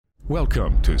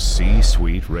Welcome to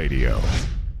C-Suite Radio.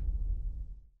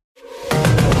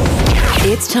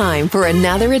 It's time for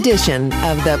another edition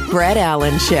of The Brett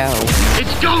Allen Show.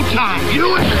 It's go time,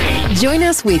 you and me! Join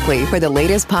us weekly for the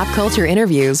latest pop culture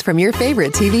interviews from your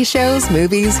favorite TV shows,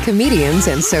 movies, comedians,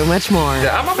 and so much more.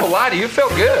 I'm not gonna lie to you,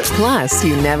 felt good. Plus,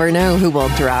 you never know who will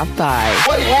drop by.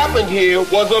 What happened here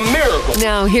was a miracle.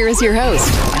 Now, here is your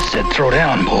host, I said throw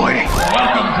down, boy.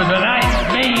 Welcome to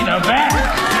tonight's main event.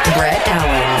 Brett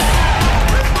Allen.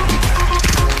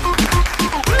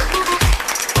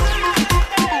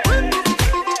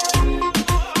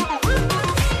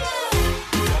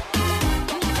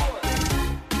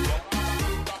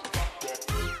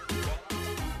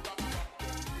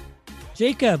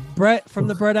 Jacob, Brett from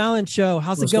the Brett Allen Show.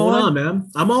 How's it going? What's going on, man?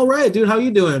 I'm all right, dude. How you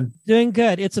doing? Doing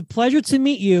good. It's a pleasure to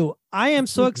meet you. I am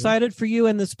so excited for you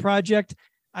in this project.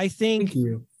 I think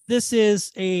this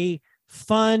is a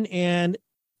fun and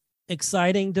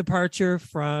exciting departure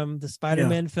from the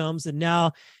Spider-Man films. And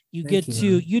now you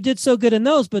you did so good in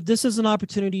those, but this is an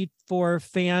opportunity for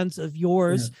fans of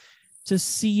yours to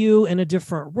see you in a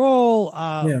different role,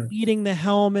 leading the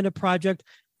helm in a project.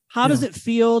 How does it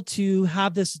feel to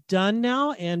have this done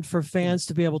now and for fans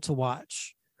to be able to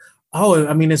watch? Oh,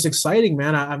 I mean, it's exciting,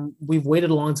 man. We've waited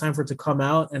a long time for it to come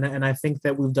out. And I think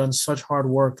that we've done such hard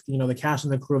work. You know, the cast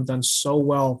and the crew have done so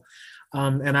well.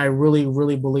 And I really,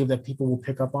 really believe that people will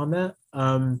pick up on that.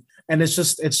 And it's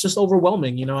just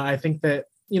overwhelming. You know, I think that,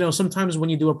 you know, sometimes when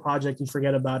you do a project, you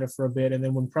forget about it for a bit. And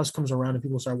then when press comes around and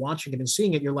people start watching it and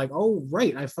seeing it, you're like, oh,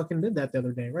 right, I fucking did that the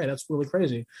other day. Right. That's really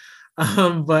crazy.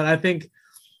 But I think,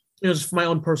 you know, just for my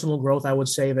own personal growth, I would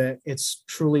say that it's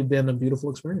truly been a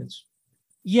beautiful experience.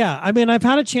 Yeah. I mean, I've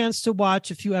had a chance to watch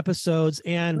a few episodes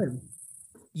and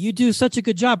you do such a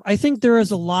good job. I think there is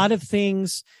a lot of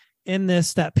things in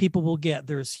this that people will get.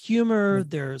 There's humor,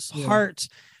 there's heart,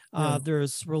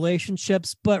 there's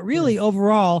relationships, but really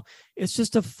overall, it's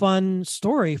just a fun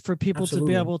story for people to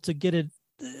be able to get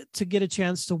a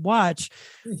chance to watch.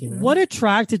 What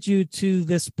attracted you to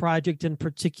this project in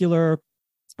particular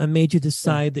and made you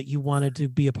decide that you wanted to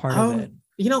be a part of it?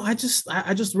 You know, I just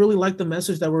really like the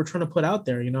message that we're trying to put out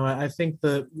there. You know, I think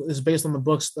that it's based on the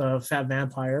books, Fat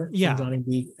Vampire, from Johnny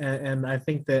B. And I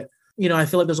think that, you know, I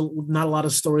feel like there's not a lot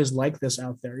of stories like this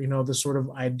out there. You know, the sort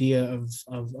of idea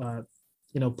of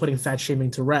you know, putting fat shaming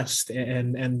to rest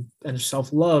and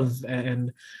self-love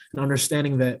and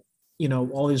understanding that, you know,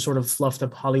 all these sort of fluffed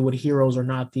up Hollywood heroes are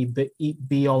not the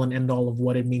be all and end all of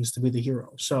what it means to be the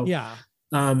hero. So,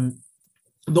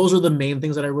 those are the main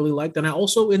things that I really liked. And I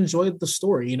also enjoyed the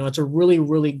story. You know, it's a really,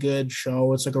 really good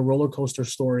show. It's like a roller coaster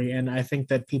story. And I think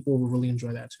that people will really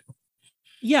enjoy that too.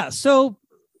 Yeah. So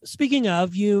speaking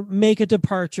of, you make a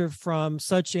departure from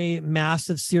such a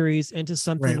massive series into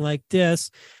something like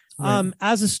this.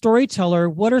 As a storyteller,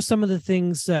 what are some of the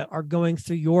things that are going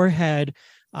through your head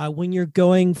when you're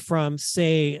going from,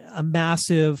 say, a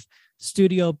massive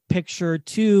studio picture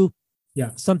to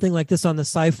something like this on the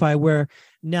Syfy, where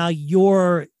now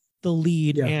you're the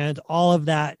lead and all of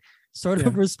that sort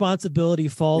of responsibility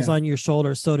falls on your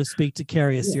shoulders, so to speak, to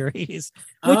carry a series,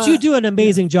 which you do an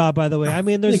amazing job, by the way. I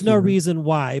mean, there's no reason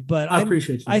why, but I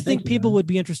appreciate you. I think people would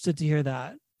be interested to hear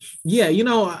that. Yeah. You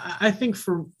know, I think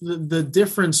for the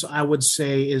difference, I would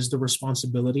say, is the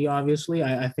responsibility. Obviously,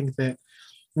 I think that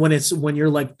when you're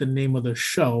like the name of the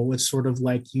show, it's sort of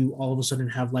like you all of a sudden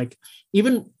have like,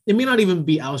 even, it may not even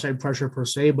be outside pressure per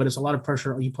se, but it's a lot of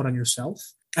pressure you put on yourself.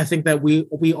 I think that we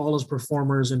all as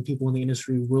performers and people in the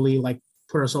industry really like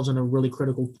put ourselves in a really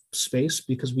critical space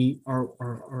because we are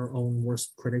our own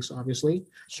worst critics, obviously.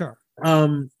 Sure.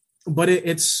 But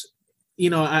it's, you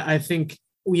know, I think,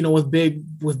 you know, with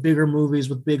bigger movies,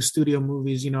 with big studio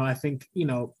movies, you know, I think, you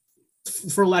know,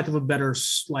 for lack of a better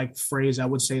like phrase, I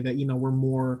would say that, you know, we're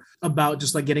more about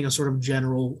just like getting a sort of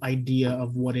general idea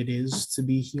of what it is to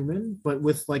be human. But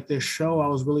with like this show, I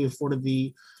was really afforded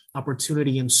the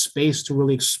opportunity and space to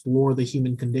really explore the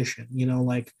human condition, you know,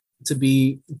 like to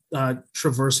be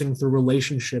traversing through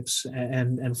relationships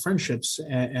and friendships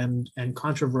and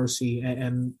controversy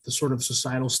and the sort of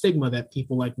societal stigma that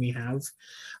people like me have.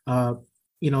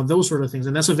 You know, those sort of things.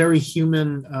 And that's a very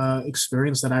human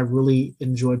experience that I really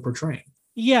enjoyed portraying.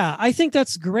 Yeah, I think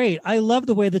that's great. I love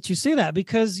the way that you say that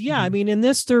because, I mean, in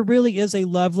this, there really is a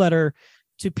love letter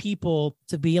to people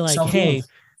to be like, self-love. Hey,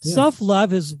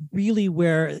 self-love is really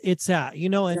where it's at, you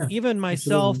know, and even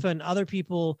myself and other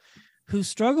people who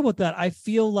struggle with that, I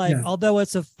feel like, although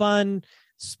it's a fun,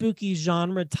 spooky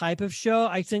genre type of show,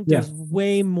 I think there's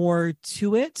way more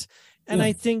to it. And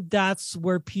I think that's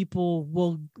where people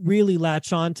will really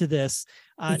latch on to this.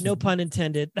 No pun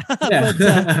intended. But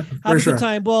have a good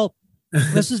time. Well,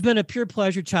 This has been a pure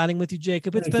pleasure chatting with you,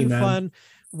 Jacob. It's been fun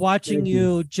watching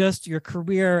you, just your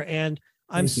career, and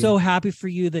I'm so happy for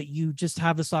you that you just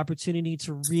have this opportunity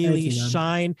to really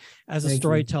shine as a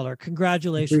storyteller.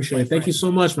 Congratulations. Appreciate it. Thank you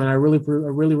so much, man. I really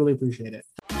appreciate it.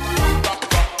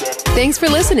 Thanks for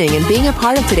listening and being a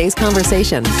part of today's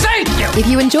conversation. Thank you. If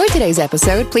you enjoyed today's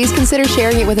episode, please consider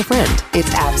sharing it with a friend.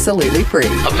 It's absolutely free.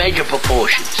 Of major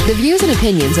proportions. The views and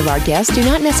opinions of our guests do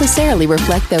not necessarily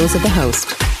reflect those of the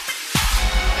host.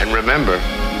 And remember,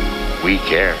 we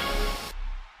care.